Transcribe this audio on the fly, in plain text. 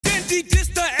She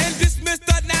dissed her and dismissed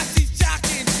her, now she's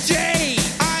shocking Jay.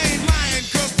 I ain't lying,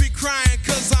 girls be crying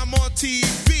cause I'm on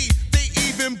TV. They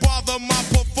even bother my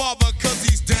poor father cause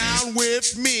he's down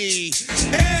with me.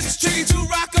 It's tricky to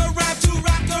rock a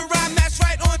rhyme, that's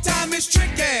right, on time is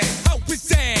tricky. Hope it's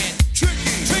sad. Tricky.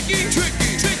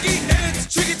 It's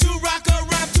tricky to rock a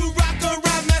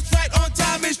rhyme, that's right, on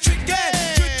time is tricky.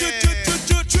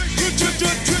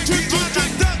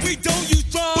 We don't use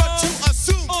drugs, But you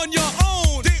assume on your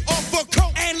own. they offer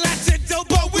coke, And lots of dope,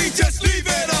 but we just leave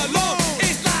it alone.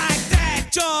 It's like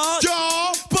that, y'all.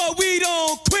 y'all. But we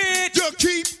don't quit. You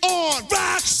keep on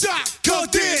Rock shot, cause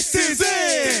this is it.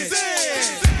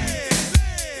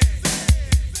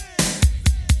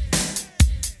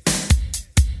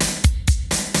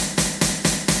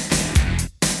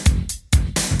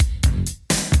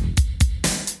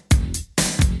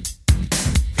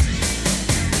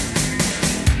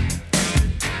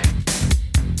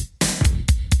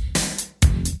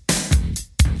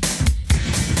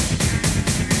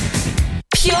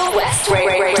 Pure West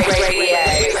Radio.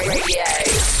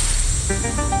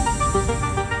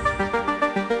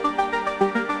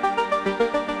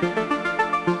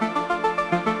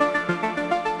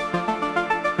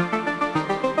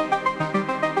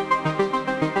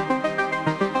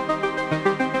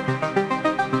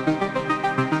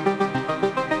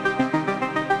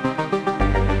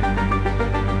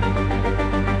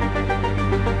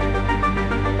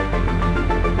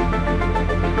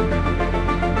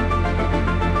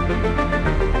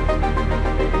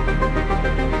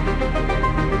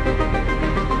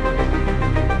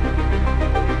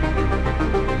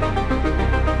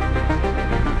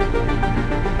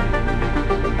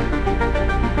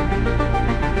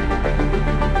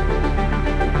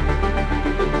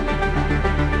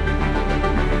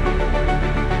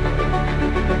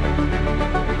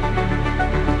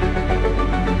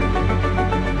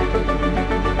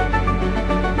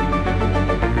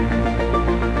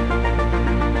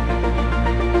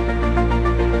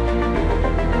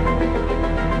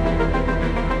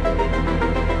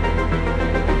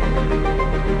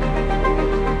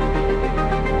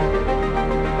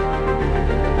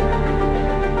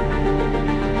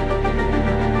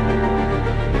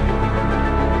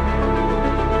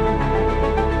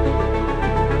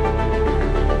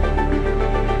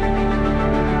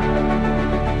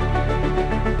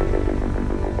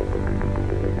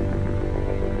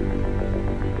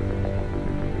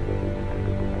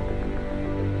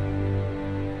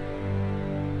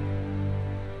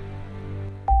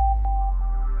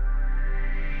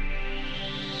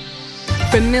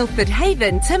 From Milford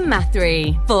Haven to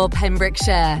Mathry for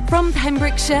Pembrokeshire. From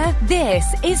Pembrokeshire, this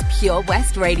is Pure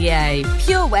West Radio.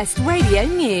 Pure West Radio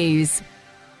News.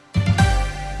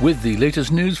 With the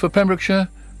latest news for Pembrokeshire,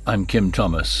 I'm Kim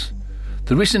Thomas.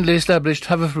 The recently established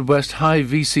Haverfordwest High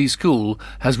VC School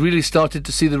has really started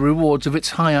to see the rewards of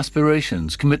its high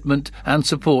aspirations, commitment and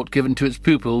support given to its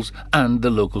pupils and the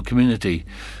local community.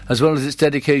 As well as its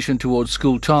dedication towards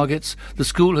school targets, the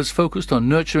school has focused on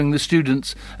nurturing the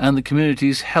students and the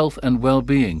community's health and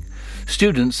well-being.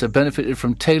 Students have benefited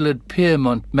from tailored peer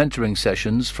mentoring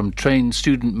sessions from trained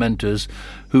student mentors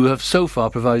who have so far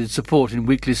provided support in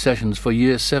weekly sessions for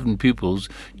Year 7 pupils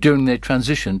during their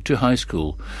transition to high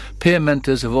school. Peer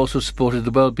mentors have also supported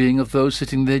the well-being of those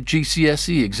sitting their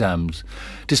GCSE exams.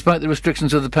 Despite the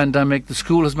restrictions of the pandemic, the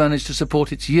school has managed to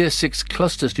support its Year 6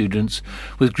 cluster students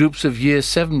with groups of Year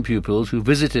 7 pupils who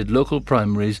visited local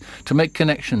primaries to make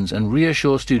connections and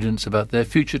reassure students about their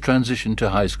future transition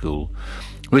to high school.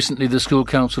 Recently, the school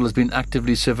council has been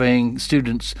actively surveying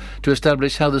students to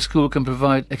establish how the school can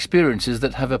provide experiences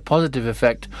that have a positive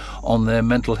effect on their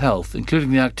mental health,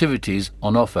 including the activities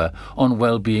on offer on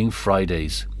Wellbeing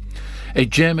Fridays. A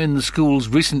gem in the school's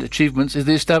recent achievements is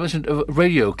the establishment of a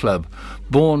radio club,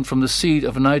 born from the seed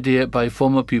of an idea by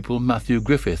former pupil Matthew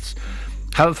Griffiths.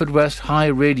 Haverfordwest High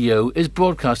Radio is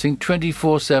broadcasting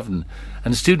 24/7,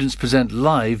 and students present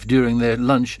live during their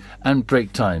lunch and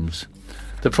break times.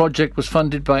 The project was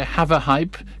funded by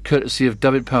Haverhype, courtesy of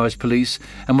Dyfed Powys Police,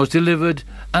 and was delivered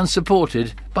and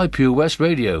supported by Pure West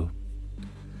Radio.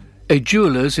 A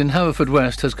jeweller's in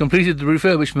Haverfordwest has completed the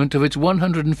refurbishment of its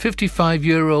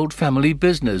 155-year-old family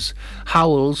business.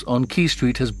 Howells on Key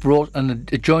Street has brought an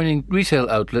adjoining retail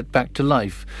outlet back to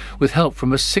life, with help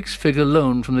from a 6-figure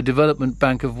loan from the Development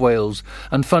Bank of Wales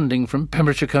and funding from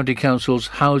Pembrokeshire County Council's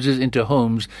Houses into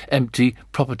Homes Empty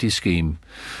Property Scheme.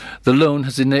 The loan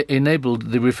has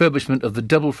enabled the refurbishment of the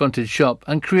double-fronted shop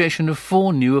and creation of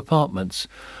 4 new apartments.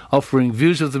 Offering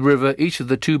views of the river, each of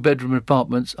the 2-bedroom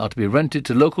apartments are to be rented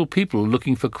to local people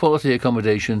looking for quality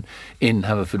accommodation in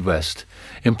Haverfordwest.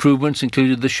 Improvements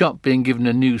included the shop being given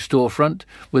a new storefront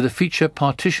with a feature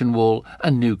partition wall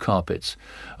and new carpets.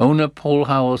 Owner Paul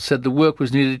Howell said the work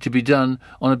was needed to be done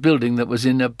on a building that was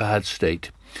in a bad state.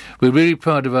 We're really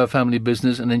proud of our family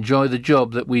business and enjoy the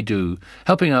job that we do,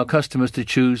 helping our customers to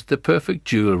choose the perfect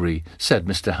jewellery, said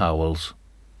Mr. Howells.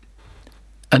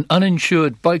 An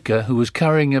uninsured biker who was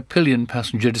carrying a pillion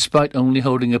passenger despite only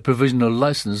holding a provisional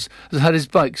licence has had his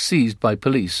bike seized by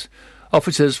police.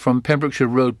 Officers from Pembrokeshire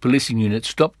Road Policing Unit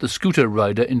stopped the scooter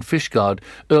rider in Fishguard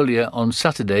earlier on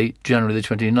Saturday, January the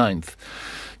 29th.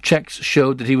 Checks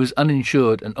showed that he was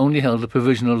uninsured and only held a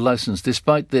provisional licence.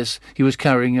 Despite this, he was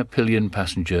carrying a pillion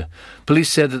passenger. Police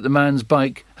said that the man's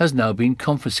bike has now been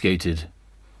confiscated.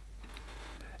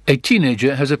 A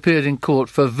teenager has appeared in court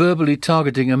for verbally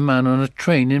targeting a man on a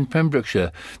train in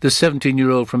Pembrokeshire. The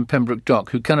 17-year-old from Pembroke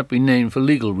Dock, who cannot be named for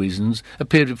legal reasons,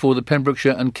 appeared before the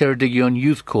Pembrokeshire and Ceredigion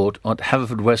Youth Court at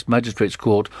Haverfordwest Magistrates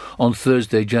Court on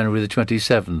Thursday, January the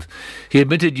 27th. He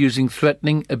admitted using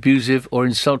threatening, abusive or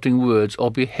insulting words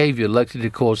or behaviour likely to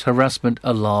cause harassment,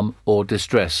 alarm or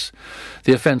distress.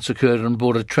 The offence occurred on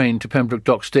board a train to Pembroke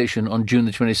Dock Station on June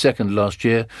the 22nd last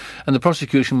year, and the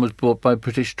prosecution was brought by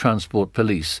British Transport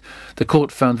Police. The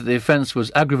court found that the offence was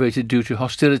aggravated due to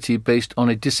hostility based on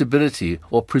a disability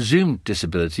or presumed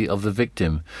disability of the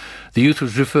victim. The youth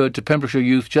was referred to Pembrokeshire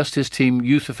Youth Justice Team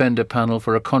Youth Offender Panel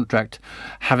for a contract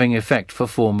having effect for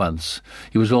 4 months.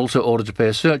 He was also ordered to pay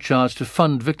a surcharge to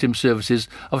fund victim services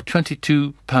of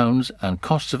 £22 and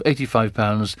costs of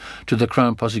 £85 to the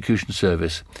Crown Prosecution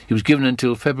Service. He was given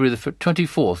until February the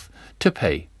 24th to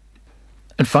pay.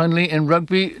 And finally, in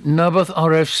rugby, Narberth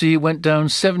RFC went down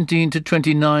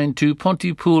 17-29 to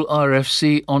Pontypool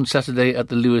RFC on Saturday at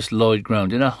the Lewis Lloyd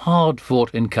Ground in a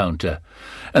hard-fought encounter.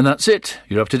 And that's it.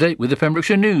 You're up to date with the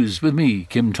Pembrokeshire News with me,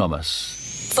 Kim Thomas.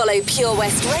 Follow Pure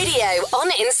West Radio on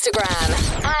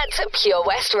Instagram at Pure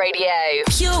West Radio.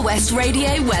 Pure West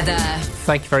Radio weather.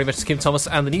 Thank you very much to Kim Thomas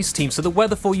and the news team. So the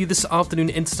weather for you this afternoon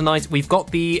into tonight, we've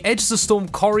got the edges of Storm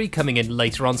Corrie coming in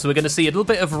later on. So we're going to see a little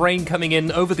bit of rain coming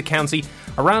in over the county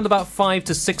around about 5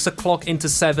 to 6 o'clock into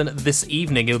 7 this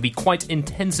evening. It'll be quite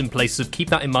intense in places, so keep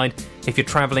that in mind if you're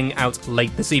travelling out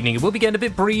late this evening. It will be getting a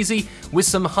bit breezy with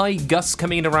some high gusts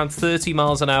coming in around 30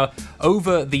 miles an hour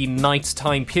over the night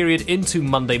time period into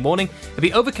Monday morning. It'll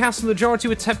be overcast in the majority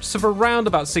with temperatures of around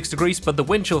about 6 degrees, but the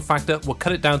wind chill factor will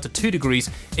cut it down to 2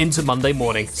 degrees into Monday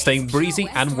morning, staying breezy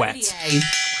and wet.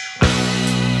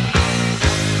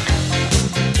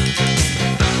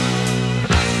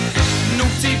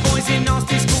 Naughty boys in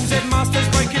nasty schools, headmasters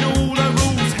breaking all the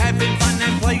rules, having fun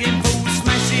and playing fools,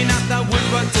 smashing up the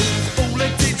woodwork tools. All the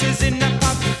teachers in the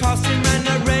pub, passing round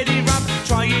a ready rub,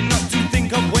 trying not to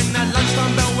think of when the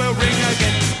lunchtime bell will ring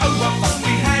again. Oh, what fun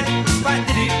we had, but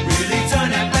did it really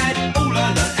turn out bad? All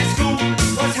I learnt at school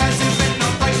was how to bend,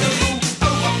 not break the rule.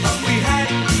 Oh, what fun we had,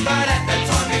 but at the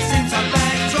time it seemed so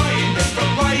bad, trying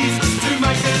different ways to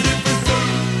make a difference too.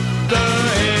 The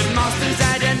headmasters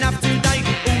had enough today,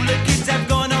 all the kids have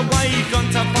gone away, gone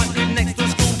to fight with next to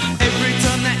school. Every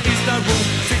term that is the rule,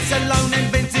 sits alone and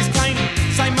bends his cane,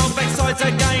 same old backsides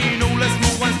again, all the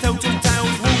small ones tell two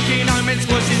tales, walking home and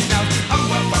squashing snails. Oh,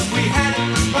 what fun we had,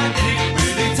 but did it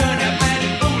really turn out bad?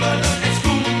 All I learnt at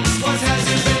school was how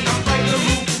to bend, not break the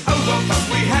rule. Oh, what fun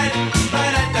we had,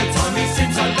 but at the time it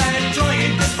seemed so bad,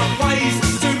 trying different ways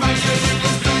to make a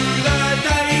difference through the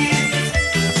days.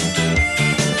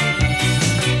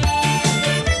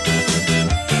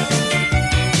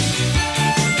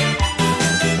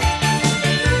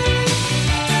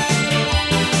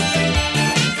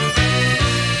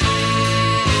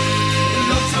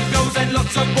 Lots of girls and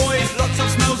lots of boys, lots of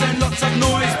smells and lots of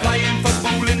noise, playing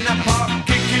football in the park,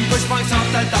 kicking push bikes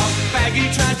after dark, baggy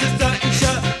trousers, dirty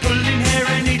shirt, pulling hair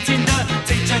and eating dirt.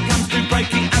 Teacher comes to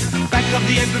breaking up, back of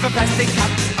the end with a plastic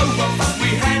cup. Oh, what fun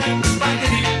we had, but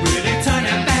did it really turn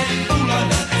out bad? All I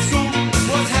learnt at school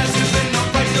was how to bend, not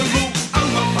break the rule. Oh,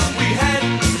 what fun we had,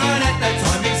 but at that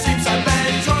time it seemed so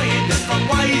bad, trying different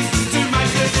ways to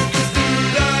make a difference through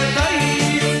the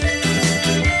days.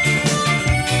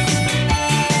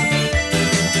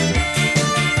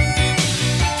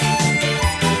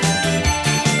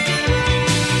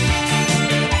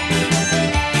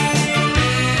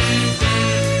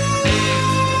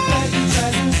 Baggy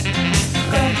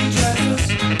trousers,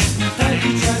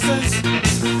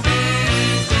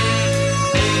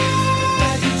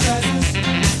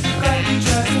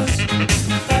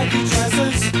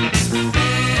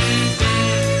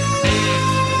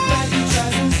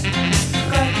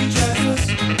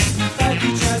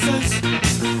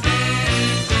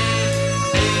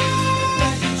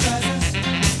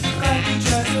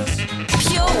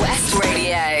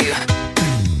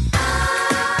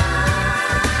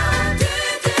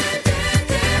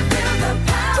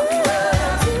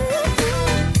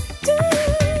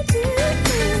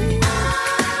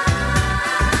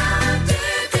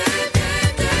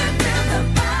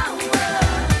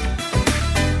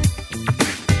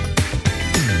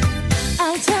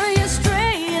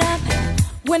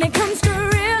 When it comes to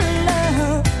real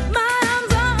love, my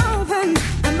arms are open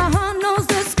and my heart knows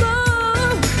the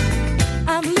score.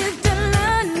 I've lived and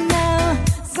learned now,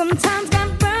 sometimes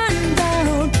got burned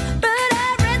down, but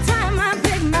every time I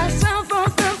pick myself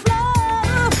off the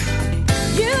floor.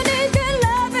 You need good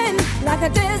loving like a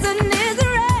desert needs the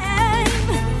rain.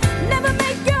 Never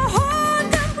make your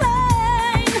heart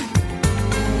complain.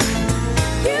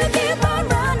 You keep on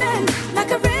running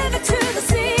like a river to the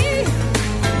sea.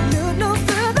 Look no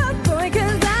further, boy,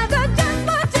 'cause I got just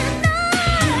what you need.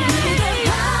 The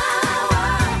power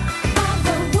of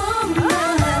the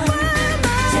woman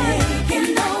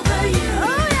taking over you.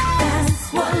 That's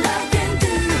what love can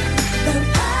do. The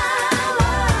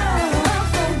power of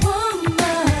the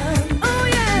woman. Oh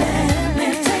yeah. Let me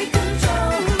take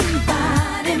control,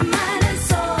 body, mind, and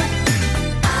soul.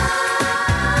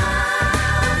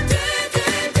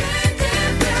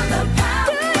 Feel the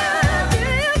power.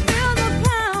 Feel the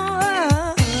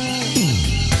power.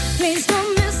 Please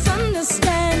don't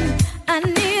misunderstand. I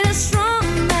need a strong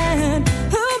man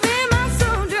who'll be my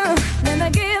soldier. Never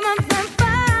give up the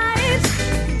fight.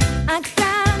 I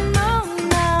gotta know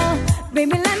now,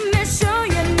 baby. Let me show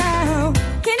you now.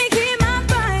 Can you keep my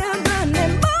fire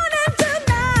burning morning to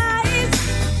night?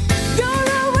 You're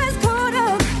always caught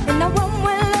up in a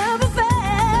one-way love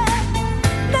affair,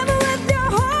 never with your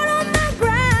heart on the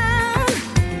ground.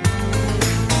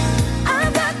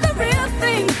 I've got the real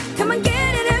thing. Come and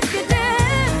get it if you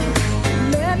dare.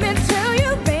 Let me tell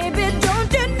you, baby,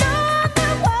 don't you know I'm the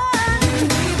one?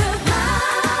 The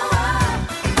power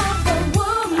of the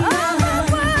woman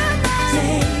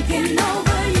taking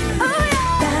over you. Oh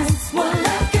yeah, that's what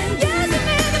love can do. Yes, it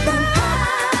is the power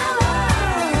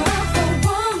of the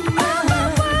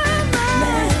woman.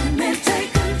 Let me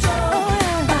take control,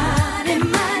 body,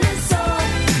 mind, and soul.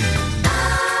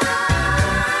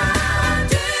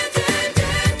 Feel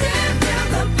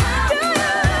the power. Do you feel the power? Feel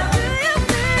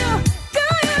the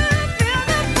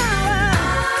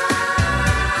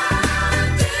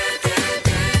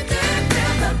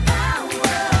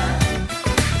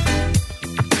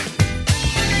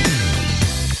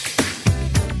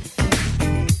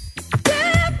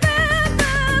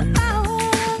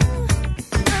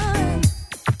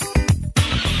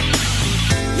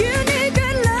You need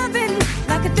good loving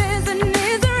like a desert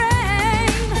needs the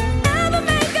rain. Never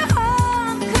make your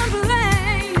heart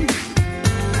complain.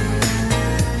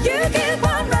 You keep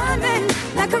on running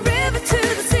like a river to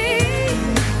the sea.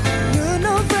 Look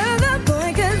no further, boy,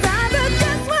 'cause I got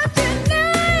just what you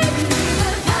need.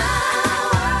 The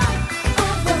power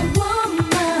of the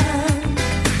woman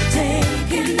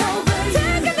taking over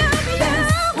you.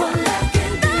 That's what love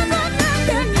can do.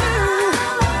 The power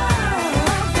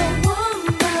of the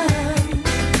woman.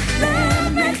 Let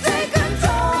me take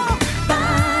control,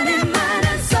 body, mind,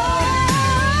 and soul.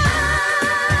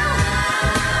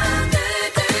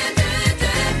 Feel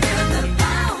the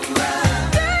power.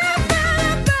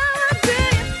 Do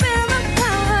you feel the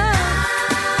power?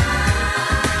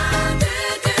 Do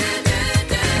you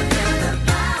feel the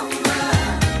power?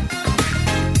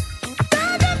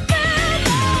 Feel the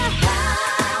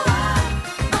power.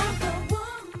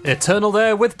 Eternal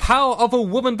there with Power of a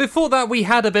Woman. Before that, we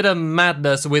had a bit of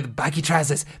madness with Baggy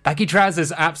Trousers. Baggy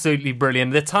Trousers, absolutely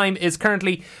brilliant. The time is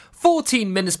currently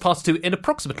 14 minutes past 2 in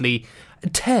approximately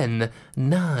 10,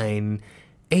 9,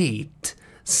 8,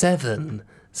 7,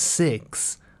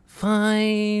 6,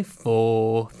 5,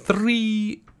 4,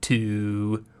 3,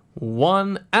 2,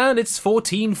 1, and it's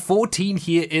 14:14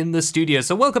 here in the studio.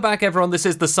 So welcome back, everyone. This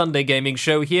is the Sunday Gaming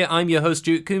Show here. I'm your host,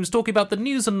 Stewart Coombes, talking about the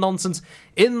news and nonsense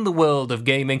in the world of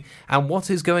gaming and what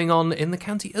is going on in the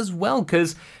county as well,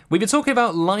 because we've been talking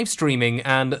about live streaming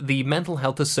and the mental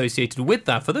health associated with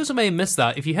that. For those who may have missed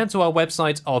that, if you head to our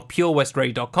website of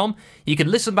purewestradio.com, you can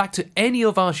listen back to any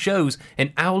of our shows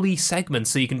in hourly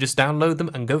segments, so you can just download them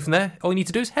and go from there. All you need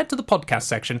to do is head to the podcast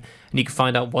section and you can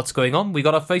find out what's going on. We've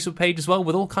got our Facebook page as well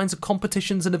with all kinds of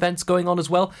competitions and events going on as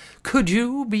well. Could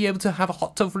you be able to have a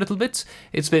hot tub for a little bit?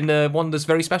 It's been one that's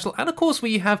very special. And of course,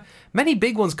 we have many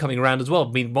big ones coming around as well.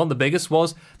 I mean, one of the biggest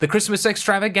was the Christmas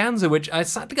extravaganza, which I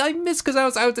missed because I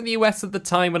was out in the US at the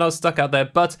time when I was stuck out there.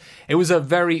 But it was a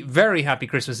very, very happy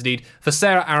Christmas indeed. For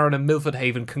Sarah, Aaron and Milford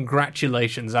Haven,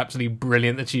 congratulations. Absolutely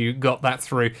brilliant that you got that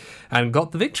through and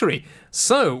got the victory.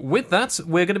 So, with that,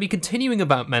 we're going to be continuing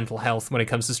about mental health when it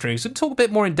comes to streaming. So, talk a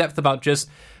bit more in depth about just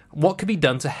what could be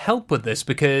done to help with this,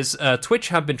 because Twitch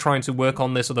have been trying to work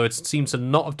on this, although it seems to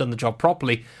not have done the job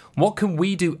properly. What can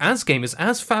we do as gamers,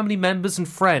 as family members and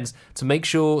friends, to make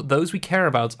sure those we care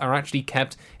about are actually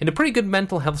kept in a pretty good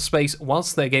mental health space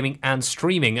whilst they're gaming and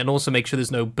streaming, and also make sure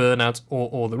there's no burnout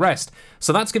or the rest?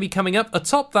 So that's going to be coming up.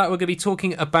 Atop that, we're going to be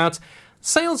talking about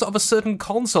sales of a certain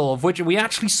console, of which we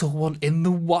actually saw one in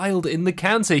the wild in the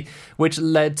county, which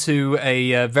led to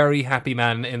a very happy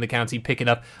man in the county picking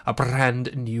up a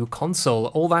brand new console.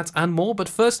 All that and more, but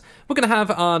first we're going to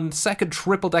have our second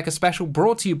triple-decker special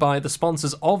brought to you by the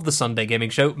sponsors of the Sunday Gaming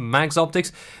Show, Mags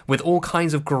Optics, with all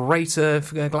kinds of great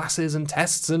glasses and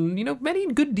tests and, you know, many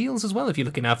good deals as well if you're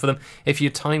looking out for them. If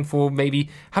you're time for maybe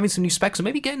having some new specs or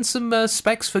maybe getting some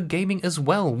specs for gaming as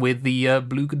well with the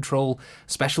Blue Control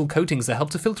special coatings that help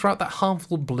to filter out that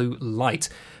harmful blue light.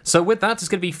 So with that, it's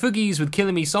going to be Foogies with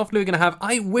Killing Me Softly. We're going to have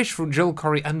I Wish from Joel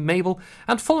Corey and Mabel.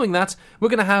 And following that, we're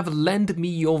going to have Lend Me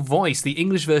Your Voice, the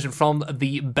English version from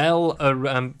the Bell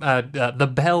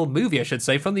movie, I should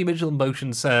say, from the original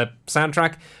Motions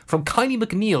soundtrack from Kylie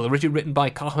McNeil, originally written by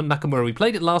Kahan Nakamura. We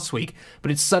played it last week, but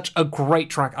it's such a great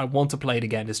track. I want to play it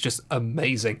again. It's just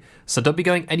amazing. So don't be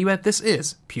going anywhere. This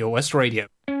is Pure West Radio.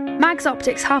 Mags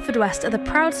Optics Haverfordwest are the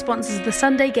proud sponsors of the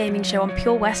Sunday Gaming Show on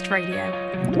Pure West Radio.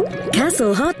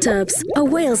 Castle Hot Tubs are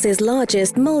Wales's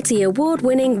largest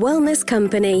multi-award-winning wellness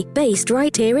company based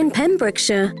right here in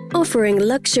Pembrokeshire, offering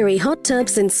luxury hot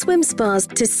tubs and swim spas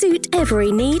to suit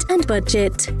every need and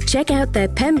budget. Check out their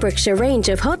Pembrokeshire range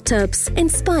of hot tubs,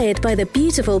 inspired by the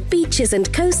beautiful beaches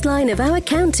and coastline of our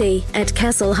county at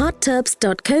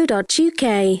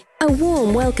castlehottubs.co.uk. A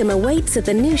warm welcome awaits at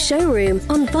the new showroom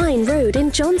on Vine Road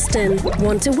in Johnston.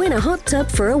 Want to win a hot tub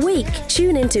for a week?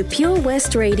 Tune into Pure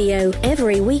West Radio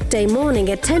every weekday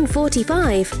morning at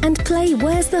 10:45 and play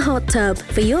Where's the Hot Tub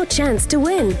for your chance to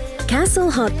win. Castle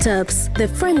Hot Tubs, the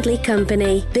friendly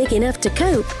company, big enough to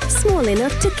cope, small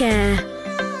enough to care.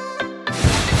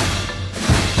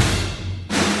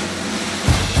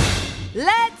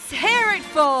 Let's hear it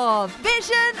for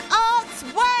Vision Arts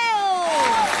Wales!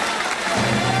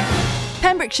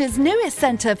 Pembrokeshire's newest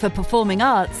centre for performing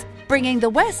arts, bringing the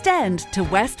West End to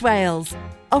West Wales,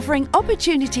 offering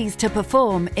opportunities to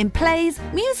perform in plays,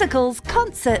 musicals,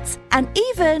 concerts, and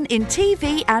even in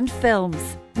TV and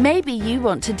films. Maybe you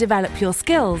want to develop your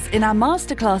skills in our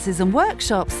masterclasses and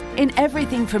workshops in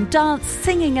everything from dance,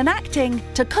 singing and acting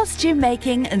to costume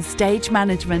making and stage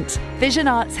management. Vision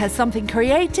Arts has something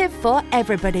creative for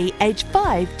everybody aged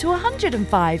 5 to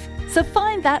 105. So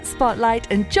find that spotlight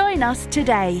and join us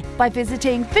today by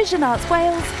visiting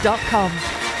visionartswales.com.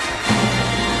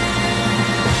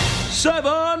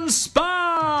 7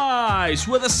 Spice,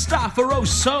 where the staff are oh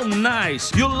so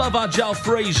nice. You'll love our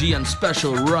jalfrezi and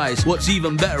special rice. What's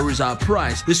even better is our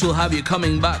price. This will have you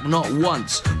coming back not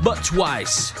once, but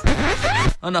twice.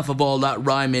 Enough of all that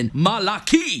rhyming.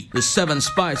 Malaki! The 7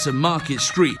 Spice of Market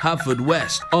Street,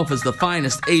 Haverfordwest, offers the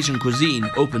finest Asian cuisine,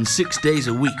 open 6 days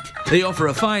a week. They offer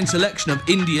a fine selection of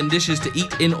Indian dishes to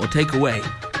eat in or take away.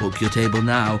 Book your table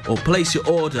now or place your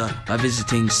order by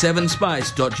visiting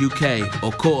 7spice.uk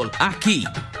or call Aki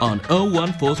on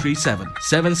 01437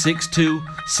 762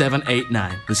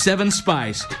 789. The 7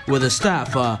 Spice, where the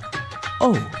staff are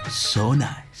oh so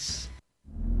nice.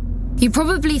 You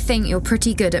probably think you're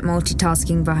pretty good at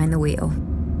multitasking behind the wheel.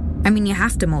 I mean, you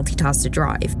have to multitask to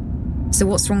drive. So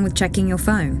what's wrong with checking your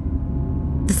phone?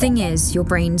 The thing is, your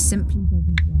brain simply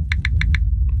doesn't work.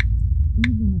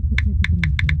 Even a quick look at the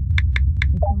message,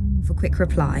 or firing off a quick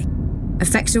reply,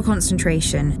 affects your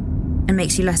concentration and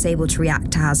makes you less able to react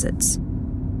to hazards.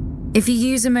 If you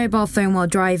use a mobile phone while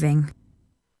driving,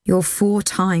 you're 4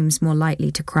 times more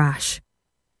likely to crash.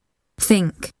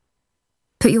 Think.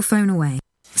 Put your phone away.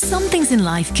 Some things in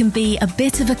life can be a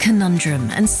bit of a conundrum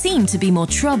and seem to be more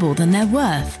trouble than they're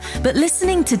worth, but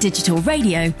listening to digital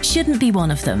radio shouldn't be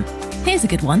one of them. Here's a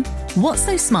good one. What's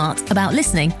so smart about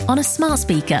listening on a smart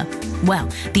speaker? Well,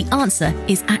 the answer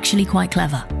is actually quite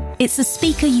clever. It's a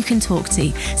speaker you can talk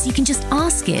to, so you can just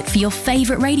ask it for your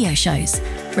favourite radio shows.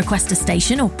 Request a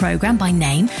station or programme by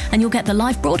name and you'll get the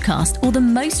live broadcast or the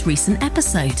most recent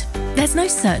episode. There's no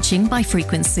searching by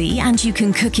frequency and you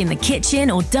can cook in the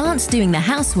kitchen or dance doing the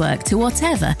housework to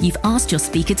whatever you've asked your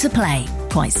speaker to play.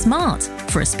 Quite smart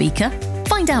for a speaker.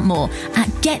 Find out more at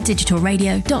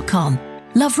getdigitalradio.com.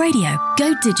 Love radio.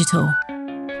 Go digital.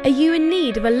 Are you in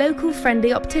need of a local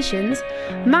friendly opticians?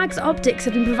 Mags Optics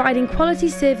have been providing quality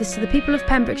service to the people of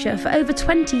Pembrokeshire for over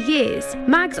 20 years.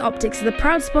 Mags Optics are the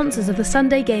proud sponsors of the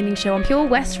Sunday Gaming Show on Pure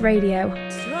West Radio.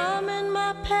 Strumming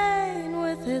my pain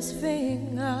with his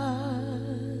fingers,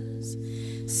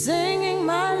 singing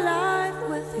my life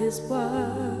with his words,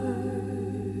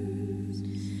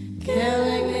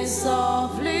 killing me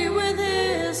softly with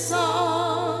his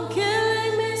song,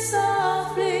 killing me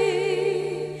softly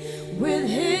with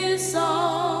his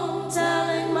song,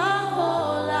 telling my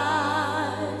whole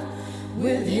life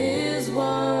with his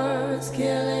words,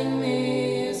 killing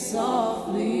me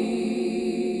softly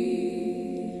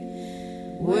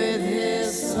with his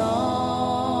his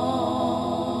song.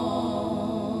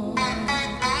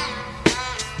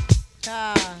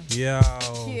 Yo,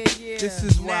 this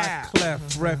is why Clef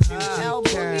Refugee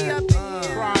Cat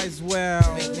cries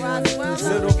well.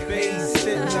 Little bass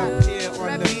sitting up here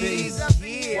on the bass.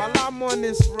 While I'm on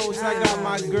this road, I got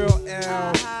my girl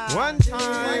L. One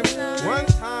time.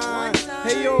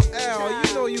 Hey yo L,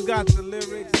 you know you got the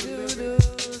lyrics.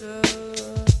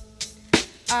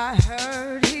 I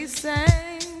heard he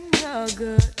sang a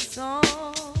good song.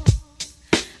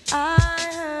 I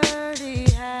heard he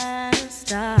had a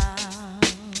style.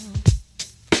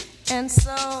 And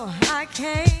so I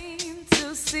came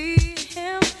to see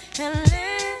him and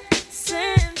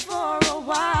listen for a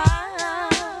while.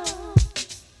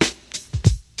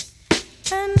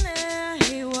 And there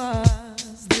he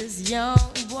was, this young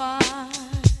boy,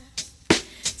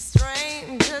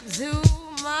 stranger to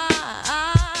my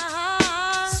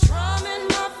eyes, strumming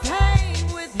my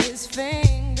pain with his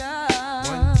fingers,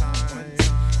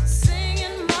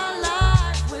 singing my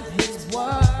life with his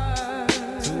words,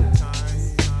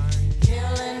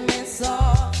 killing me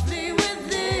softly with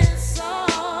this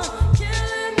song,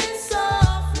 killing me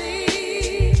softly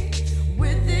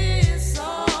with this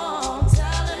song,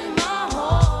 telling my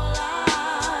whole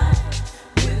life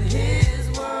with his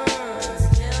words,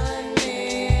 killing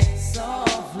me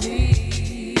softly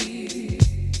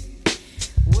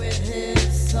with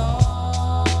his song.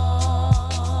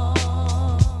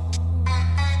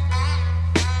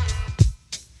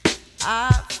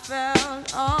 I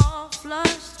felt all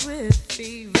flushed with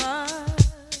fever,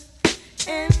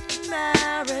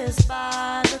 embarrassed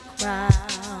by the crowd.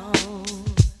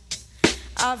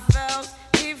 I felt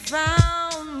he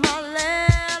found my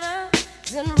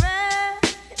letters and read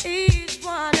each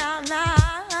one out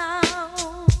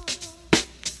loud.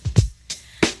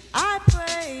 I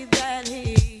prayed that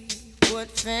he would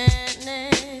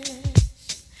finish,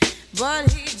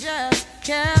 but he just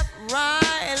kept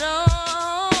right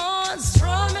on,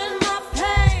 strumming my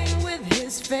pain with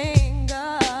his fingers,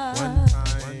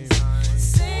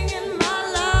 singing my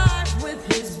life with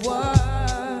his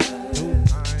words,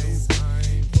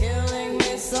 killing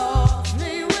me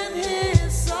softly with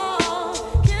his song,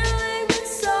 killing me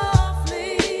softly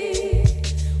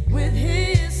with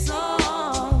his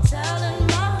song, telling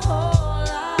my whole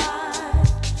life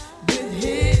with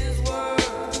his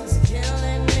words,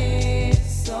 killing me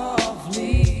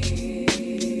softly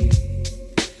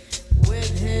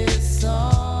with his song.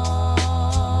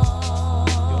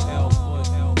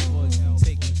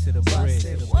 Take me to the bridge.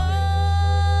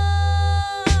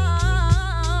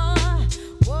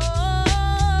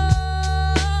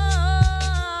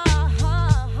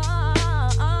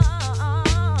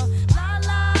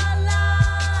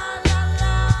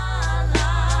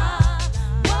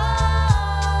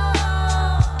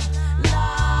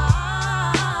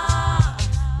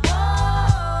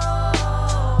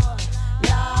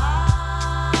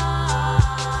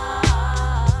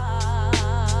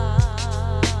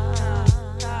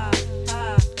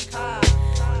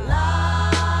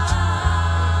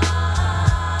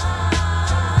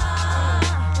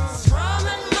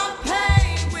 Strumming my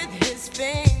pain with his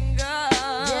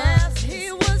fingers. Yes, he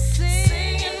was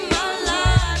singing my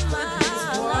life with his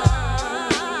words,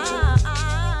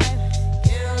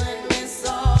 killing me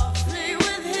softly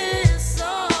with his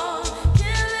song,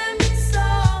 killing me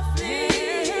softly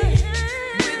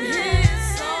with his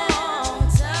song,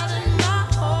 telling my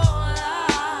whole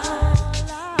life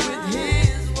with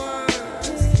his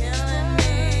words, killing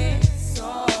me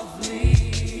softly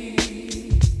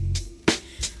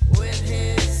with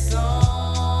his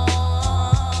song.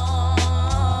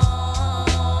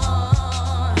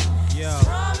 Yo,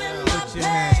 put your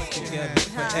hands together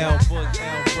for L Book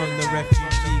from the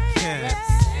refugee camp.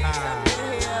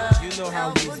 You know how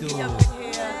we do.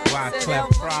 Why Clef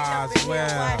cries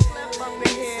well.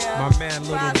 My man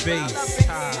Little Bass.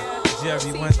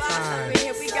 Jerry one time.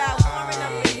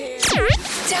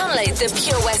 Download the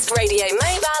Pure West Radio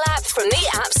mobile app from the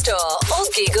App Store or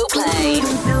Google Play.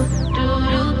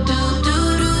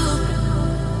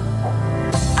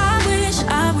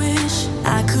 I wish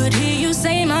I could hear you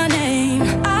say my name.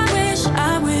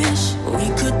 I wish we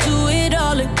could do it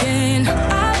all again.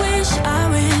 I wish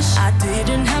I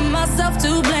didn't have myself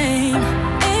to blame.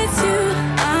 It's you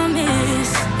I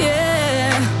miss,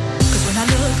 yeah. 'Cause when I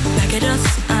look back at us,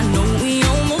 I know we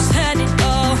almost had it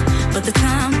all, but the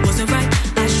time wasn't right.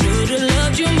 I should've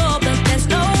loved you more, but there's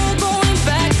no going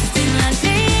back. Still I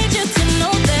need you to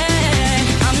know that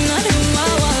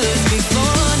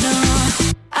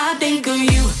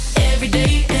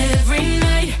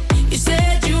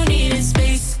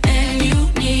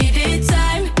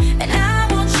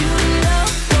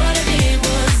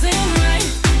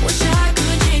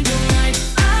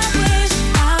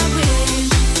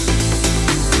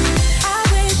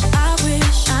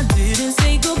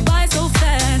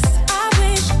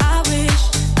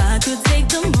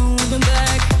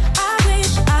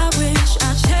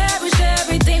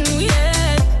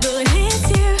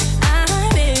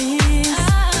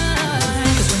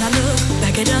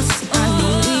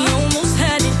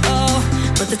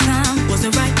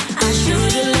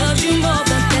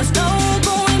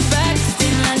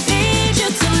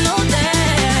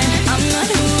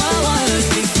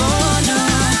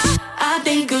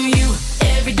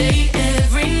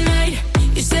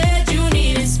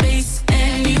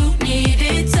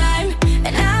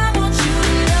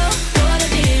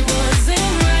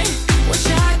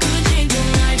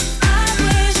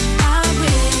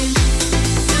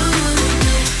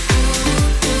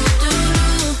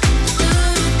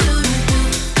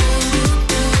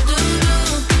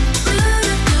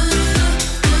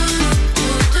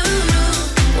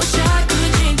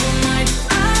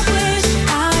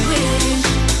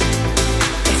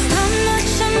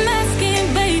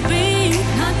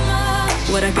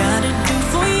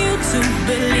for you to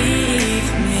believe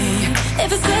me. If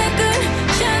a second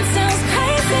chance sounds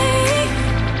crazy,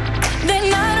 then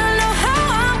I don't know how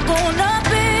I'm gonna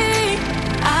be.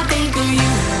 I think of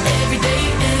you every day,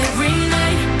 every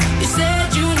night. You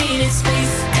said you needed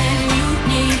space and you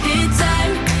needed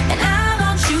time, and I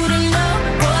want you to know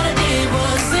what I did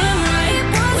wasn't right.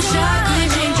 Wish I could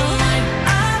change your mind.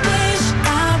 I wish,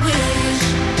 I wish.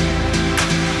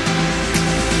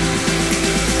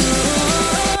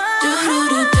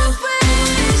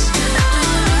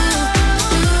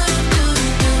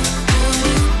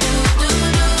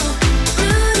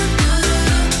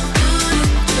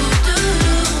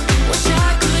 Wish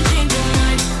I could change your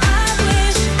mind. I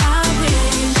wish, I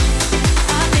wish.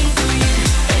 I think of you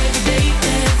every day,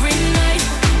 every night.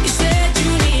 You said you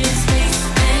needed space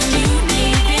and you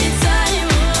needed time.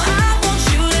 I want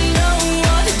you to know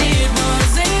what I did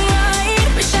wasn't right.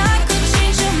 Wish I could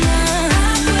change your mind. I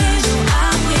wish, I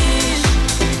wish.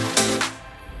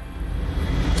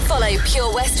 Follow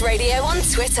Pure West Radio on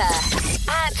Twitter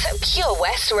at Pure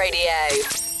West Radio.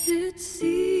 It's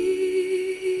easy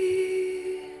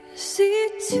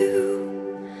to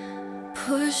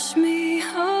push me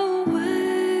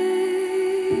away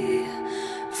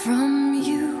from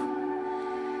you.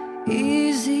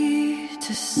 Easy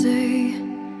to say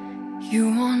you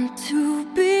want to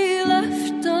be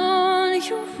left on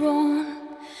your own,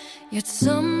 yet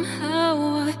somehow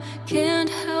I can't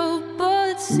help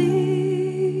but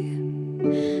see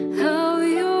how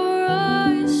your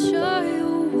eyes shy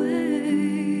away.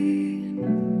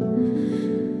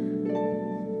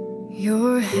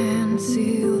 Your hands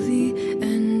seal the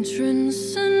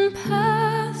entrance and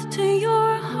path to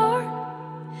your heart.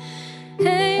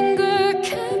 Anger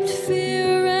kept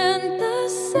fear and the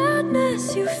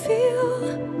sadness you feel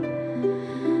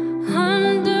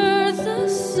under the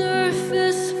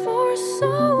surface for so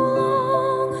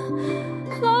long.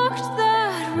 Locked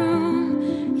that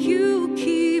room, you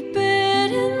keep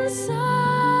it inside.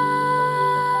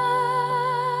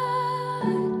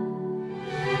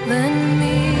 Lend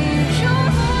me your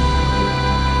voice.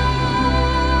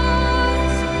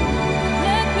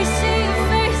 Let me see your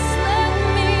face. Let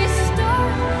me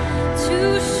start to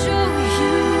show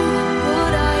you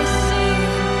what I see.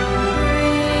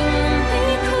 Bring me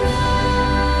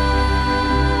close.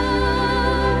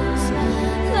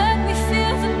 Let me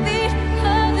feel the beat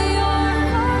of your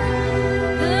heart,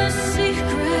 the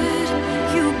secret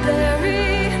you bury.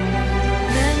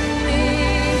 Lend me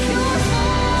your voice.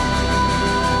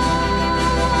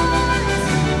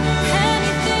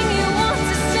 Anything you want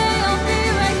to say, I'll be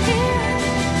right here.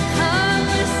 I'll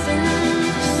listen,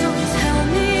 so tell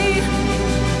me.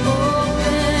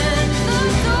 Open the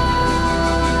door.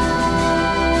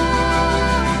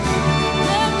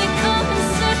 Let me come and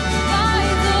sit by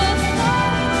the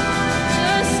fire.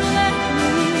 Just let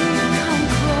me come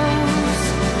close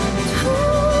to you.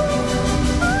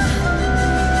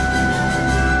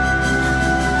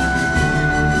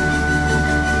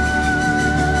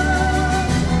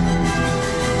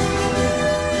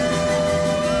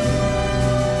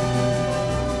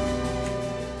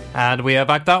 And we are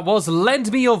back. That was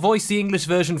Lend Me Your Voice, the English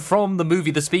version from the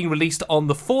movie that's being released on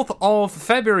the 4th of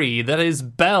February. That is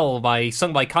Belle,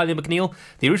 sung by Kylie McNeil.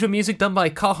 The original music done by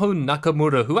Kaho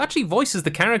Nakamura, who actually voices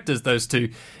the characters, those two,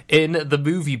 in the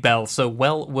movie Belle. So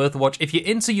well worth a watch. If you're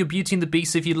into your Beauty and the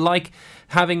Beast, if you like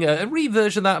having a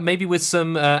reversion of that, maybe with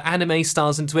some anime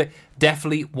stars into it,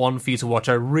 definitely one for you to watch.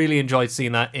 I really enjoyed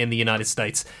seeing that in the United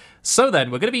States. So then,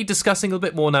 we're going to be discussing a little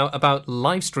bit more now about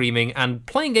live streaming and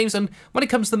playing games, and when it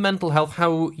comes to mental health,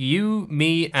 how you,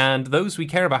 me, and those we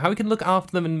care about, how we can look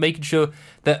after them and making sure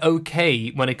they're okay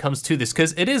when it comes to this,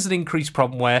 because it is an increased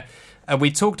problem where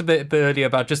we talked a bit earlier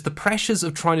about just the pressures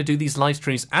of trying to do these live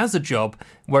streams as a job,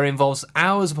 where it involves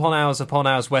hours upon hours upon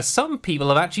hours, where some people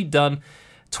have actually done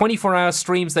 24-hour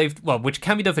streams, which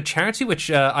can be done for charity,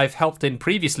 which I've helped in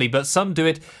previously, but some do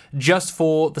it just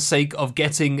for the sake of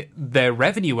getting their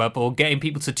revenue up or getting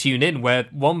people to tune in, where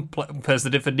one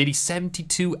person did it for nearly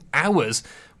 72 hours,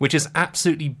 which is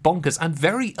absolutely bonkers and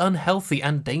very unhealthy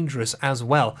and dangerous as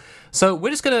well. So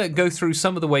we're just going to go through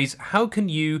some of the ways, how can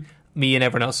you, me and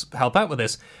everyone else help out with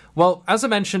this? Well, as I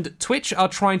mentioned, Twitch are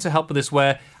trying to help with this,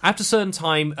 where after a certain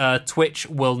time, Twitch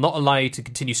will not allow you to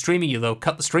continue streaming. They'll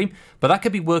cut the stream, but that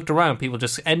could be worked around. People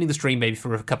just ending the stream maybe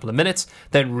for a couple of minutes,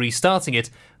 then restarting it.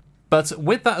 But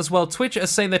with that as well, Twitch are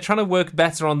saying they're trying to work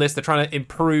better on this. They're trying to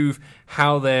improve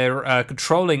how they're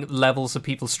controlling levels of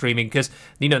people streaming, because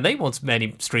they want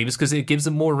many streamers because it gives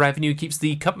them more revenue, keeps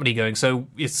the company going. So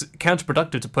it's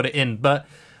counterproductive to put it in. But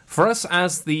for us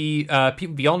as the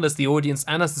people beyond, as the audience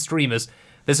and as the streamers,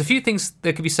 there's a few things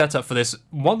that can be set up for this.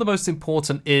 One of the most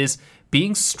important is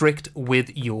being strict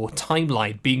with your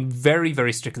timeline, being very,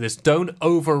 very strict with this. Don't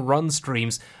overrun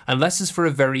streams unless it's for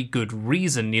a very good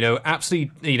reason.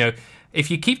 Absolutely, if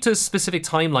you keep to specific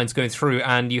timelines going through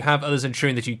and you have others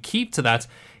ensuring that you keep to that,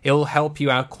 it'll help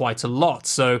you out quite a lot.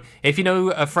 So if you know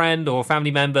a friend or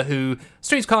family member who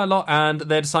streams quite a lot and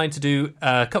they're deciding to do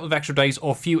a couple of extra days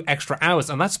or a few extra hours,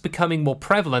 and that's becoming more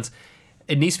prevalent,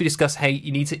 it needs to be discussed, hey,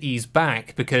 you need to ease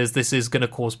back because this is going to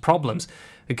cause problems.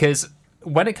 Because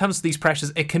when it comes to these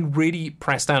pressures, it can really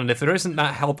press down. And if there isn't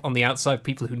that help on the outside,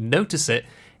 people who notice it,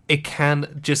 it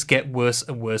can just get worse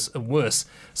and worse and worse.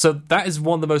 So that is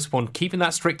one of the most important. Keeping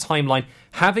that strict timeline,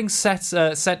 having set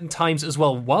times as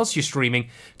well whilst you're streaming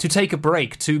to take a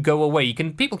break, to go away.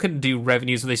 People can do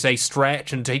revenues where they say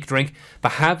stretch and take a drink,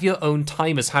 but have your own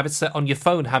timers. Have it set on your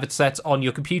phone. Have it set on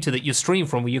your computer that you stream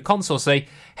from, or your console. Say,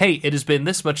 hey, it has been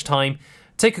this much time.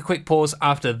 Take a quick pause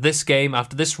after this game,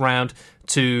 after this round,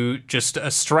 to just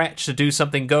stretch, to do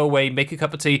something, go away, make a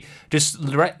cup of tea, just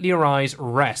let your eyes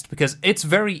rest, because it's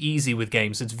very easy with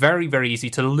games. It's very, very easy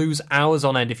to lose hours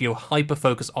on end if you're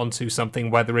hyper-focused onto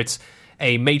something, whether it's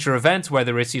a major event,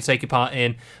 whether it's you taking part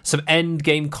in some end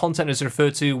game content as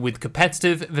referred to with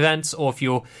competitive events, or if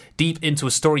you're deep into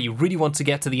a story you really want to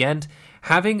get to the end.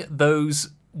 Having those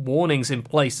warnings in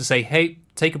place to say, hey,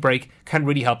 take a break, can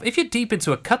really help. If you're deep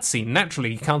into a cutscene,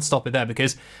 naturally you can't stop it there,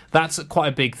 because that's quite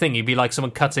a big thing. You'd be like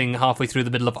someone cutting halfway through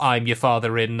the middle of I'm Your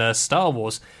Father in Star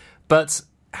Wars. But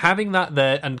having that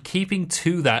there and keeping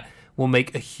to that will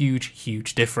make a huge,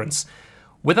 huge difference.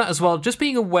 With that as well, just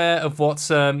being aware of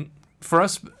what's for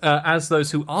us as those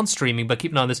who aren't streaming but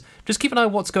keep an eye on this, just keep an eye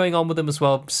on what's going on with them as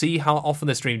well. See how often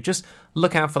they're streaming. Just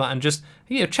look out for that and just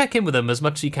check in with them as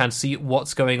much as you can, see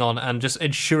what's going on, and just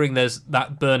ensuring there's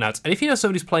that burnout. And if you know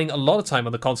somebody's playing a lot of time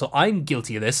on the console, I'm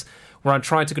guilty of this, where I'm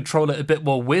trying to control it a bit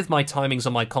more with my timings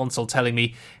on my console telling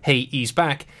me, hey, ease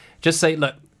back. Just say,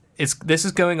 look, this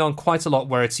is going on quite a lot,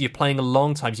 where you're playing a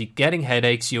long time, so you're getting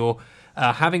headaches, you're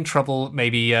having trouble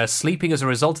maybe sleeping as a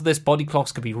result of this. Body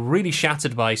clocks could be really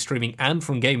shattered by streaming and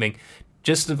from gaming.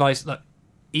 Just advise, look,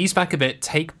 ease back a bit,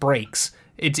 take breaks.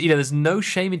 There's no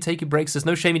shame in taking breaks. There's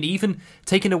no shame in even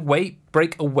taking a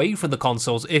break away from the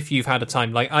consoles if you've had a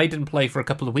time. Like, I didn't play for a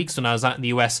couple of weeks when I was out in the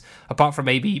US, apart from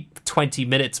maybe 20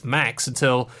 minutes max,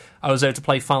 until I was able to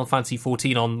play Final Fantasy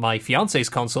XIV on my fiance's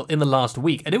console in the last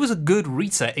week. And it was a good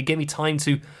reset. It gave me time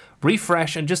to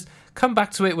refresh and just come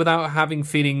back to it without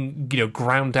feeling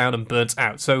ground down and burnt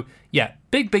out. So yeah,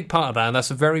 big part of that, and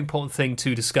that's a very important thing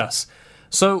to discuss.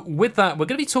 So with that, we're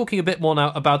going to be talking a bit more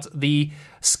now about the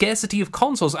scarcity of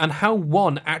consoles and how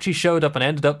one actually showed up and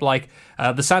ended up like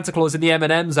the Santa Claus in the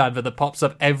M&M's advert that pops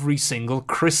up every single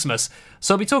Christmas.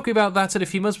 So I'll be talking about that in a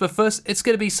few months, but first it's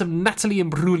going to be some Natalie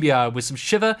Imbruglia with some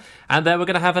Shiver, and then we're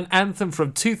going to have an anthem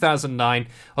from 2009,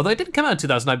 although it didn't come out in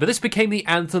 2009, but this became the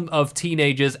anthem of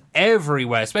teenagers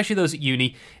everywhere, especially those at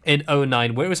uni in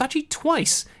 2009, where it was actually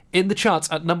twice in the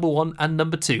charts at number 1 and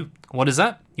number 2. What is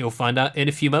that? You'll find out in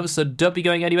a few moments, so don't be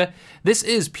going anywhere. This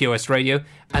is Pure West Radio,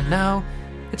 and now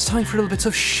it's time for a little bit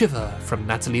of Shiver from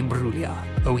Natalie Imbruglia.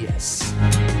 Oh yes.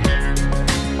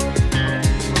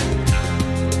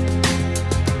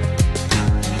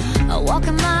 I walk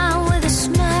a mile with a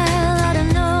smile. I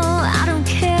don't know, I don't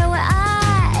care where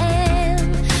I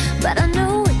am, but I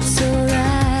know it's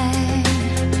alright.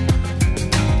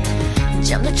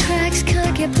 Jump the tracks,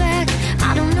 can't get back.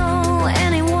 I don't know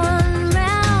anyone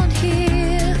around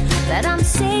here, but I'm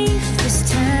safe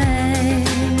this time.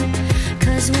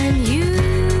 'Cause when you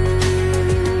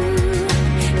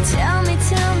tell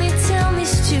me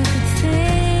stupid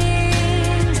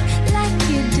things like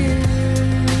you do,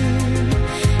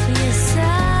 yes, I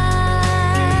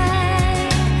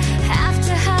have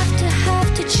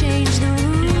to change the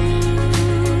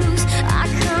rules. I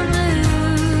can't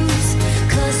lose,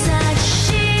 'cause I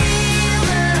cheat.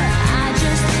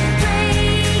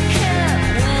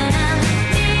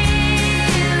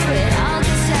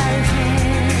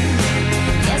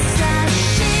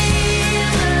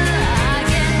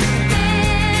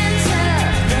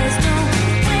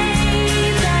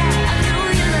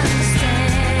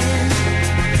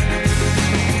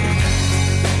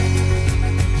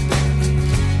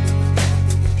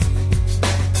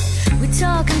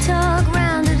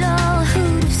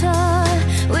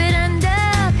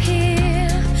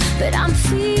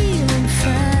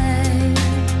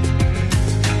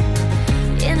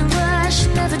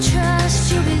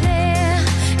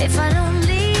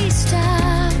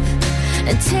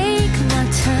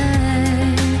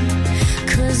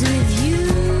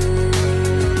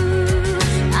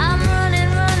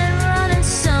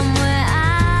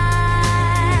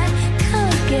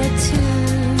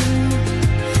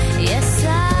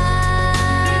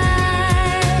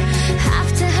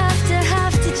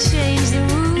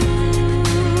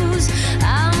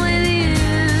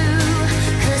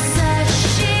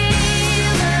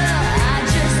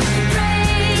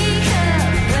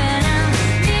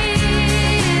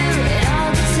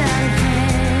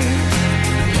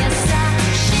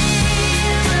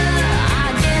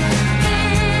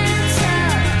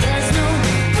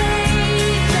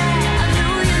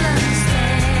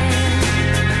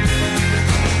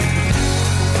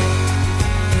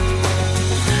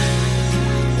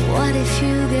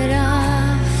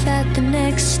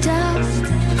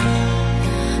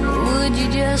 Could you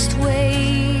just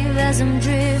wave as I'm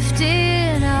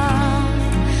drifting off?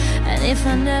 And if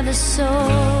I never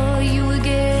saw you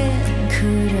again,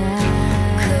 could I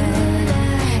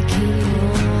keep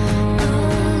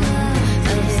all of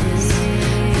this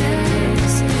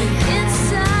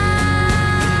inside?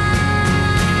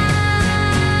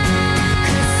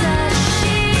 'Cause I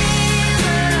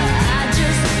shiver, I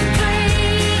just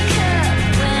break up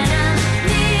when I'm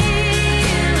near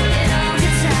you. It all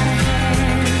gets out of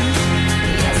hand.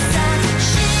 Yes, I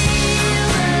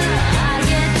shiver, I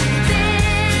get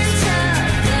bitter.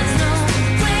 There's no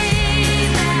way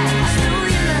back. I know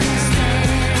you'll understand.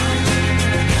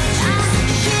 I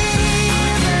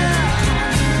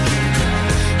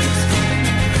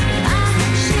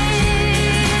shiver,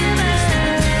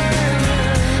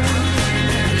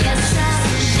 yes, I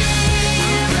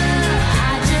shiver,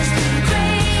 I just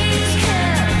break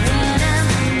up when I'm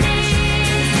near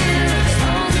you. It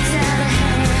all gets out of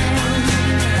hand.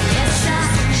 Yes, I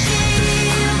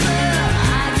shiver,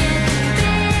 I get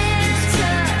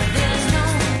bitter. There's no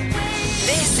way.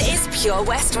 This is Pure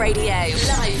West Radio,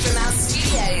 live from our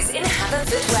studios in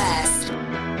Haverfordwest.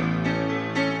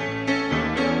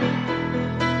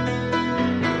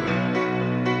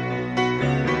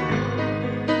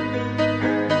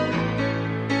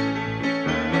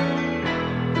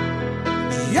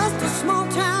 Just a small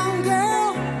town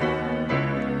girl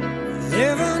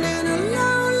living in a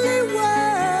lonely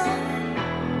world.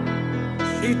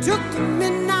 She took the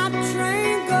midnight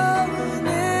train going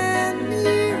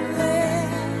anywhere.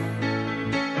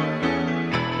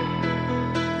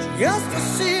 Just a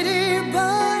city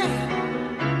boy,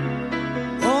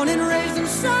 born and raised in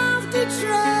South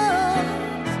Detroit.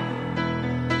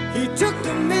 He took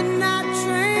the midnight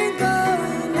train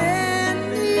going anywhere.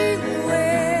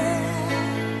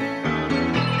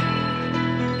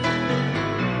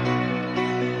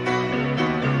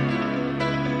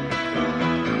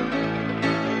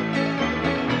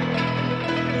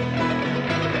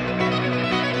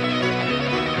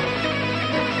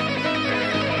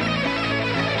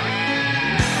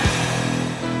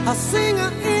 A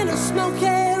singer in a smoky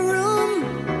room,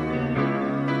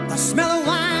 the smell of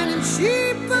wine and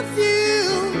cheap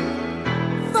perfume.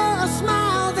 For a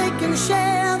smile they can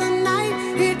share the night.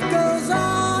 It goes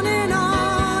on and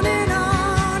on and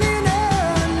on and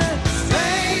on.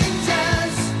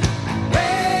 Strangers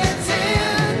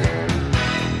waiting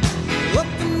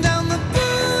up and down the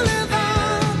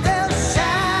boulevard. Their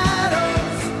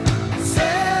shadows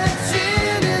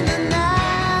searching in the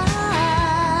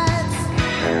night.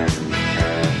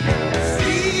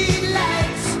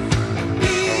 Streetlights,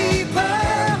 people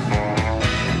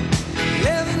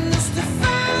living just to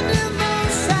find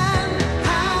devotion.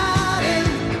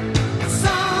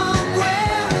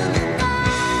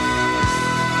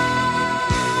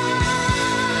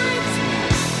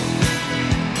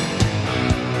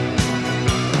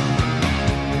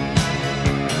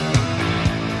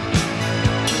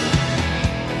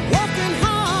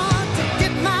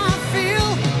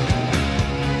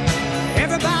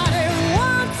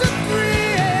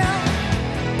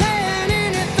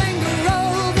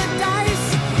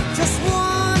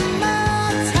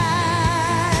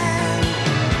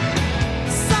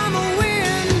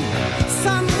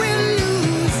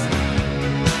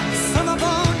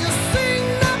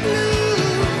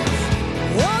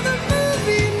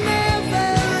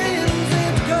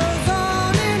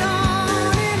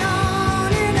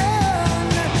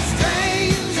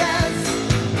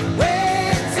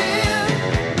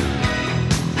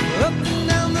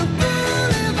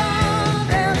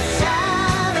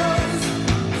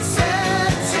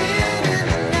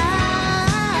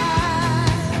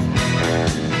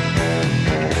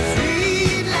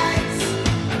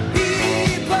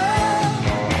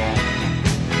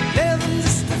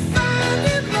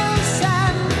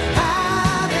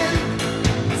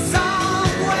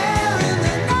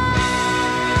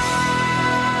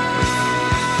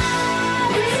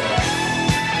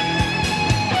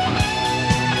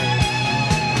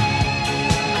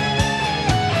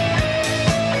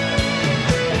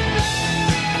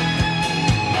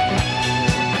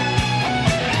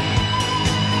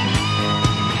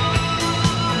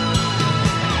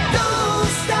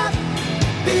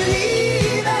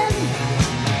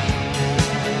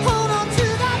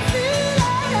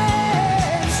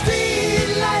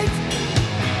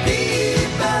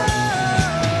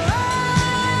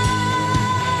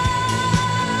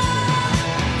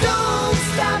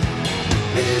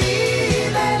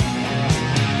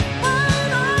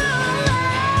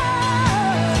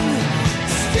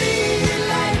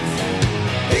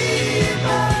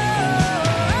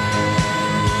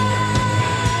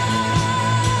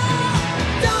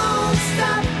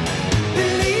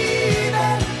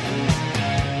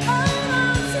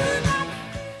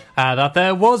 That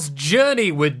there was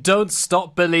Journey with Don't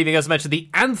Stop Believing, as mentioned, the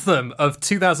anthem of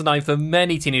 2009 for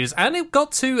many teenagers, and it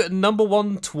got to number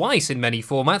one twice in many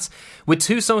formats, with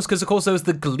two songs, because of course there was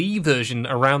the Glee version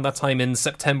around that time in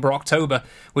September, October,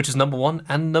 which is number one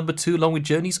and number two, along with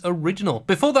Journey's original.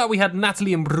 Before that we had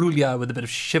Natalie Imbruglia with a bit of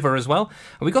Shiver as well,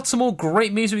 and we got some more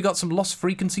great music. We got some Lost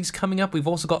Frequencies coming up. We've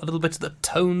also got a little bit of the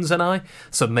Tones and I,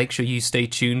 so make sure you stay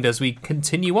tuned as we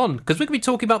continue on, because we're going to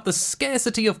be talking about the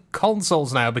scarcity of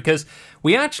consoles now, because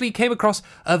we actually came across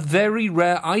a very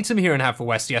rare item here in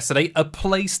Haverfordwest yesterday, a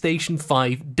PlayStation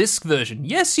 5 disc version.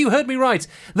 Yes, you heard me right.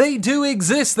 They do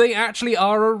exist. They actually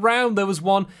are around. There was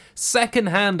one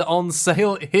second-hand on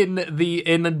sale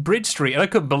in Bridge Street, and I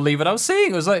couldn't believe what I was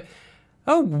seeing. I was like,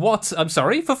 oh, what? I'm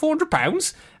sorry, for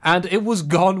 £400? And it was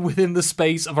gone within the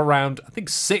space of around, I think,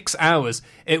 6 hours.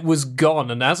 It was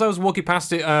gone. And as I was walking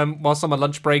past it whilst on my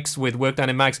lunch breaks with work down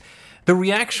in Mags, the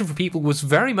reaction from people was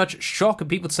very much shock, and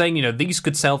people saying, you know, these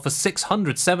could sell for £600,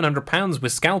 £700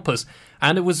 with scalpers.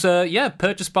 And it was,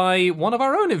 purchased by one of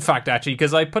our own, in fact, actually,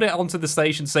 because I put it onto the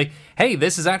station to say, hey,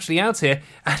 this is actually out here,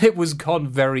 and it was gone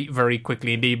very, very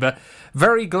quickly indeed. But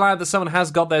very glad that someone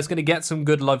has got there. It's going to get some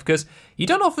good love, because you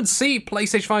don't often see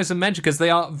PlayStation 5s mentioned, because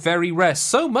they are very rare.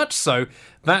 So much so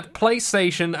that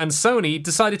PlayStation and Sony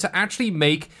decided to actually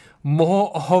make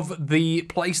more of the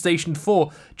PlayStation 4,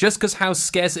 just because how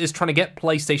scarce it is trying to get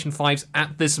PlayStation 5s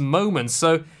at this moment.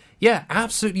 So yeah,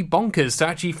 absolutely bonkers to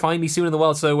actually finally see one in the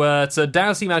world. So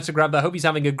Dowsey managed to grab that. I hope he's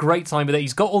having a great time with it.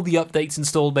 He's got all the updates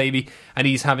installed, baby, and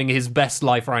he's having his best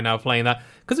life right now playing that,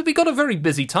 because we've got a very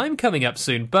busy time coming up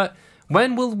soon. But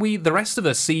when will we, the rest of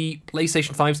us, see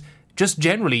PlayStation 5s just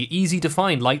generally easy to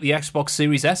find, like the Xbox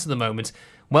Series S at the moment?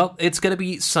 Well, it's going to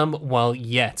be some while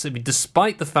yet. I mean,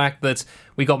 despite the fact that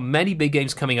we got many big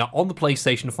games coming out on the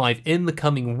PlayStation 5 in the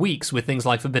coming weeks, with things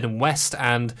like Forbidden West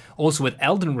and also with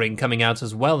Elden Ring coming out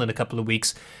as well in a couple of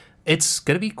weeks, it's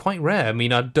going to be quite rare. I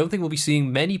mean, I don't think we'll be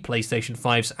seeing many PlayStation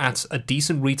 5s at a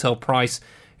decent retail price,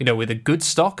 you know, with a good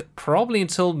stock, probably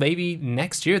until maybe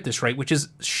next year at this rate, which is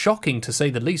shocking to say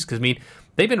the least, because, I mean,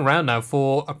 they've been around now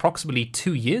for approximately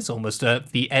 2 years almost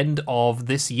at the end of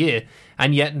this year,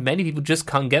 and yet many people just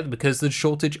can't get them because there's a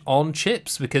shortage on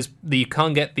chips, because you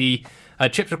can't get the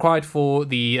chips required for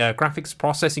the graphics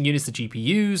processing units, the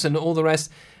GPUs, and all the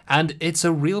rest, and it's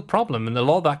a real problem. And a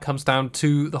lot of that comes down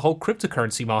to the whole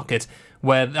cryptocurrency market,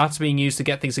 where that's being used to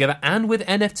get things together, and with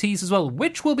NFTs as well,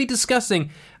 which we'll be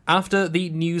discussing after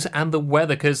the news and the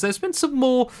weather, because there's been some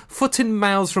more foot in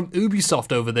mouths from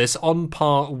Ubisoft over this, on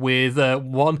par with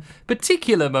one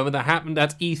particular moment that happened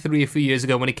at E3 a few years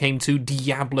ago when it came to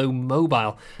Diablo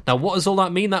Mobile. Now, what does all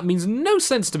that mean? That means no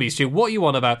sense to me, Stu. What are you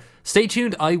on about? Stay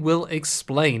tuned, I will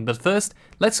explain. But first,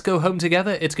 let's go home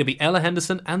together. It's going to be Ella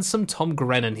Henderson and some Tom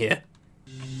Grennan here.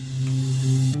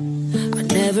 I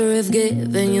never have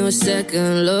given you a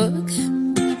second look,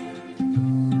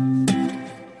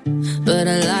 but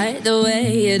I like the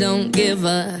way you don't give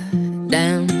a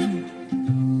damn.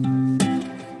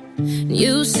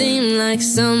 You seem like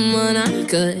someone I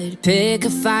could pick a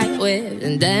fight with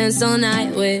and dance all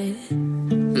night with.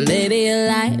 Baby, you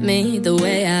like me the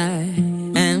way I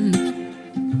am.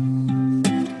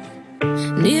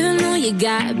 And even though you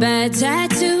got bad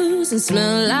tattoos and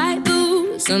smell like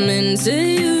booze, I'm into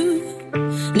you.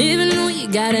 And even though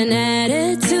you got an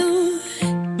attitude,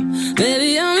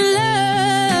 baby, I'm in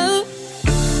love.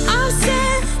 I've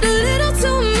said a little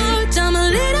too much, I'm a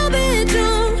little bit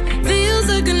drunk. Feels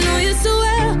like I know you so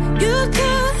well. You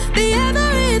could be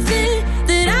everything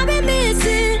that I've been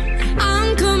missing.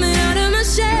 I'm coming out of my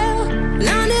shell, and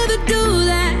I never do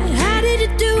that. How did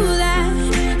you do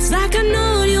that? It's like I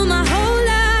know you my whole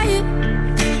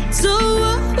life. So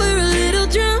what, we're a little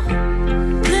drunk.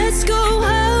 Let's go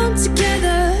home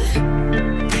together.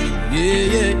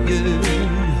 Yeah.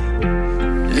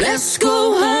 Let's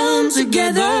go home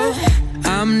together.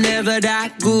 I'm never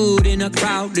that good in a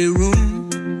crowded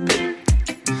room.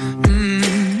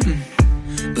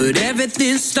 But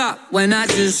everything stopped when I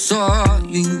just saw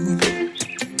you.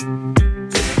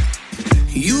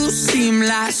 You seem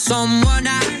like someone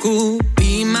I could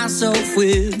be myself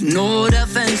with, no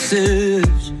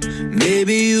defenses.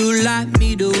 Maybe you like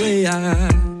me the way I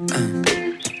am.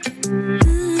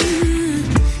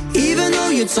 Even though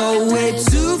you talk way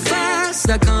too fast,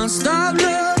 I can't stop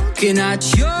looking at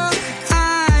your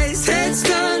eyes. Heads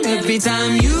turn every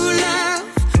time you laugh.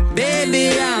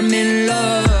 Baby, I'm in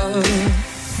love.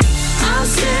 I've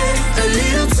said a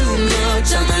little too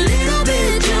much, I'm a little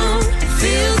bit drunk.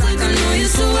 Feels like I know you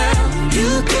so well.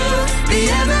 You could be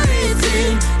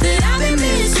everything that I've been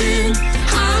missing.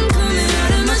 I'm coming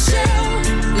out of my shell,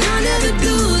 and I never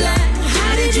do that.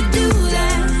 How did you do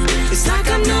that? It's like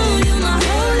I know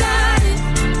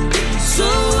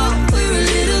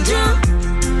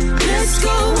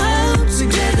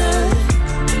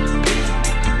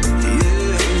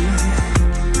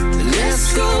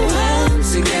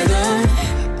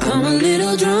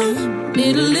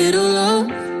need a little love.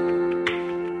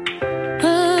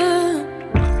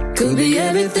 Could be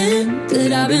everything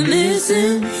that I've been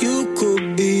missing. You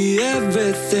could be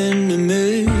everything to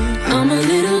me. I'm a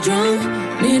little drunk,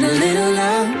 need a little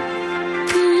love.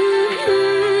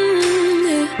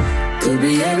 Yeah. Could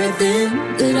be everything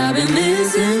that I've been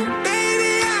missing.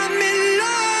 Baby, I'm in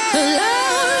love.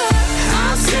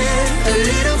 I've said a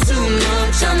little too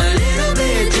much, I'm a little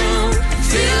bit drunk.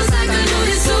 Feels like I know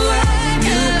this so well.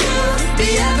 You could be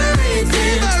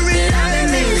everything that I've been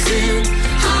missing.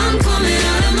 I'm coming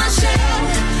out of my shell.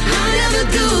 I never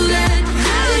do that.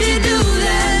 How did you do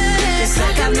that? It's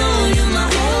like I've known you my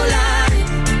whole life.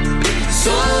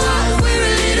 So what? We're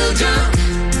a little drunk.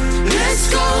 Let's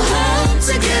go home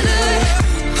together.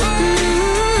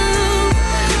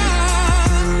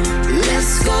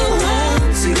 Let's go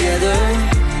home together.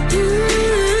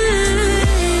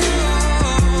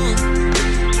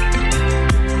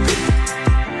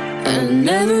 I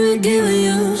never given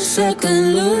you a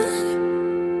second look,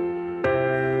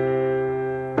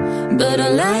 but I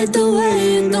like the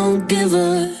way you don't give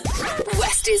up.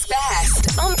 West is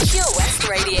best on Pure West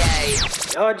Radio.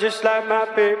 You're just like my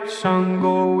favorite song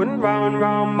going round and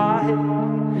round my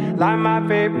head. Like my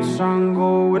favorite song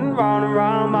going round and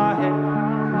round my head.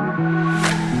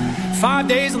 5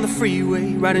 days on the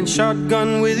freeway, riding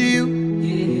shotgun with you.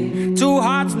 Yeah. 2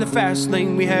 hearts in the fast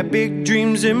lane, we had big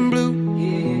dreams in blue.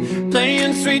 Yeah.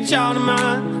 Playing Sweet Child of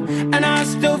Mine, and I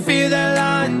still feel that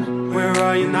line. Where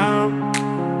are you now?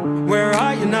 Where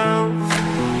are you now?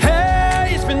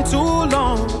 Hey, it's been too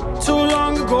long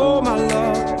ago, my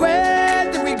love.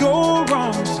 Where did we go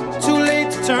wrong? Too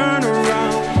late to turn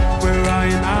around. Where are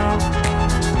you now?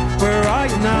 Where are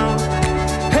you now?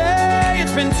 Hey,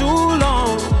 it's been too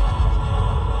long.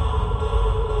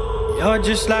 You're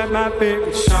just like my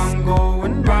favorite song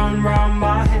going round and round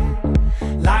my head.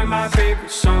 Like my favorite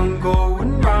song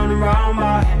going round and round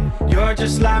my head. You're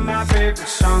just like my favorite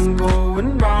song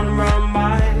going round and round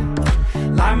my head.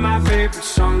 Like my favorite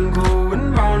song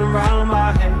going round and round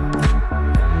my head.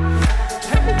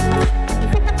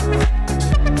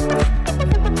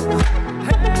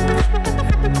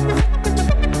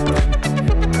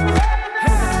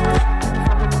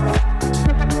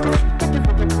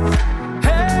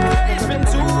 Hey, it's been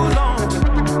too long.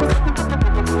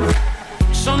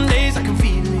 Some days I can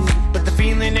feel it, but the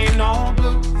feeling ain't all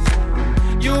blue.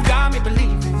 You got me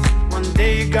believing one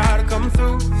day you gotta come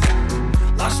through.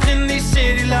 Lost in these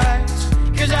city lights,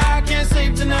 'cause I can't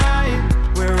sleep tonight.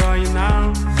 Where are you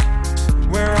now?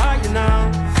 Where are you now?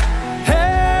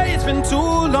 Hey, it's been too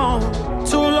long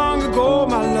ago,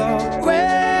 my love.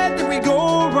 Where did we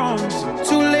go wrong?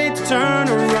 Too late to turn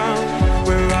around.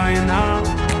 Where are you now?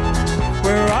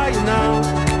 Where are you now?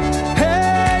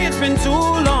 Hey, it's been too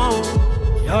long.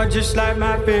 You're just like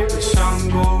my favorite song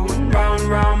going round and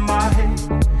round my head.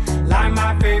 Like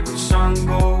my favorite song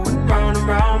going round and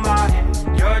round my head.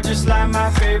 You're just like my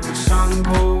favorite song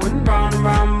going round and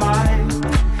round my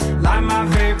head. Like my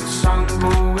favorite song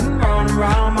going round and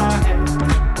round my head.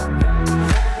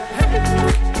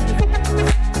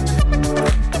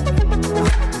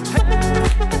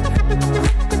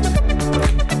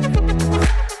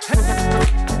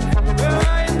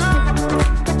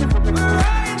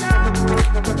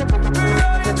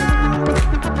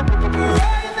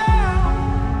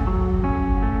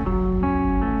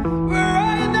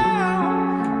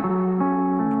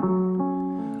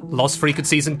 Lost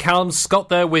Frequencies and Callum Scott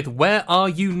there with Where Are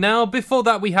You Now? Before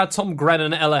that, we had Tom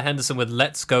Grennan and Ella Henderson with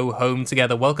Let's Go Home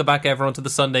Together. Welcome back, everyone, to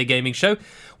the Sunday Gaming Show.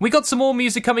 We got some more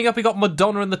music coming up. We got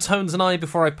Madonna and the Tones and I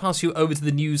before I pass you over to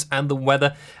the news and the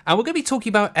weather. And we're going to be talking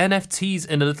about NFTs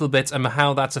in a little bit and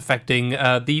how that's affecting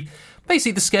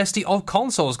basically the scarcity of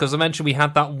consoles, because I mentioned we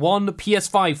had that one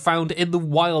PS5 found in the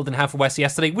wild in Haverford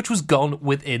yesterday, which was gone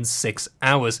within 6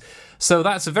 hours. So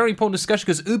that's a very important discussion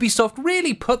because Ubisoft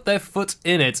really put their foot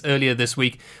in it earlier this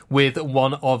week with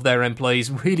one of their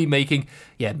employees really making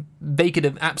an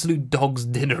absolute dog's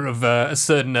dinner of a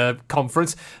certain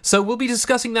conference. So we'll be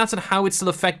discussing that and how it's still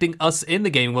affecting us in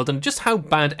the gaming world and just how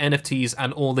bad NFTs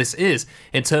and all this is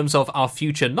in terms of our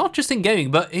future, not just in gaming,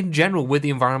 but in general with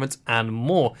the environment and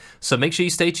more. So make sure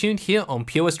you stay tuned here on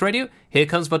Pure West Radio. Here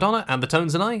comes Madonna and the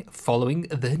Tones and I following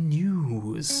the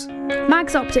news.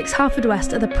 Mags Optics Haverford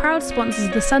are the proud sponsors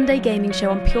of the Sunday Gaming Show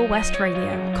on Pure West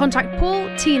Radio. Contact Paul,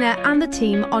 Tina and the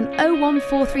team on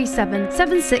 01437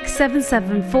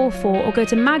 767744 or go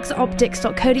to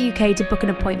magsoptics.co.uk to book an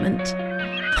appointment.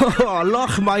 Oh,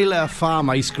 Lochmeyler Farm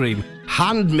Ice Cream.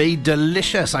 Handmade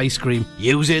delicious ice cream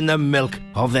using the milk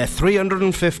of their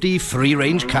 350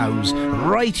 free-range cows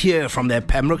right here from their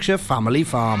Pembrokeshire family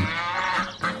farm.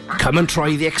 Come and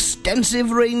try the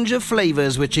extensive range of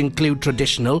flavours which include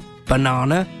traditional,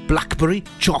 banana, blackberry,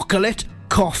 chocolate,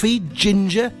 coffee,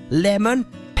 ginger, lemon,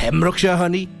 Pembrokeshire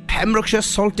honey, Pembrokeshire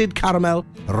salted caramel,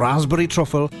 raspberry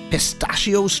truffle,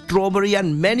 pistachio, strawberry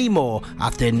and many more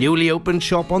at their newly opened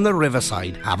shop on the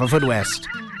Riverside, Haverfordwest.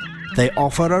 They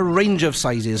offer a range of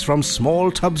sizes from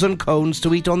small tubs and cones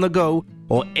to eat on the go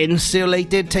or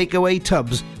insulated takeaway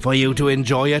tubs for you to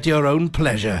enjoy at your own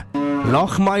pleasure.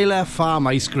 Lochmeyler Farm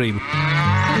Ice Cream.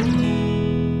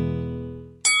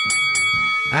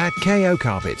 At KO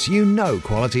Carpets, you know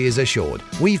quality is assured.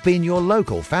 We've been your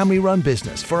local family-run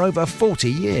business for over 40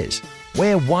 years.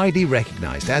 We're widely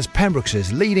recognised as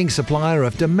Pembrokeshire's leading supplier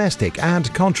of domestic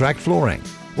and contract flooring.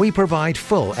 We provide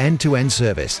full end-to-end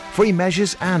service, free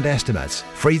measures and estimates,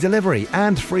 free delivery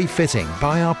and free fitting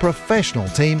by our professional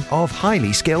team of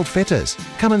highly skilled fitters.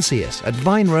 Come and see us at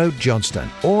Vine Road, Johnston,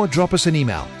 or drop us an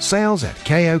email,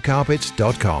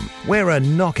 sales@kocarpets.com. We're a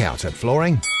knockout at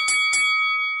flooring.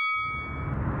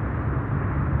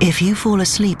 If you fall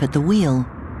asleep at the wheel,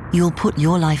 you'll put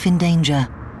your life in danger,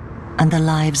 and the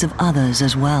lives of others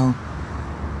as well.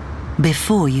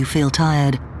 Before you feel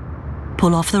tired,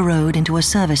 pull off the road into a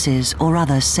services or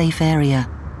other safe area.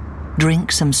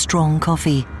 Drink some strong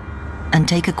coffee and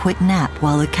take a quick nap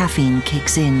while the caffeine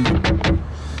kicks in.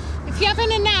 If you're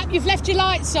having a nap, you've left your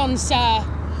lights on, sir. All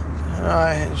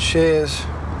right, cheers.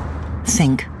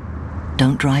 Think.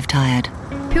 Don't drive tired.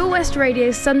 Pure West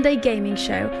Radio's Sunday Gaming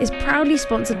Show is proudly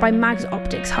sponsored by Mags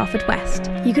Optics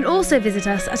Haverfordwest. You can also visit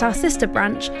us at our sister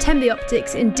branch, Tenby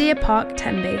Optics in Deer Park,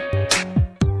 Tenby.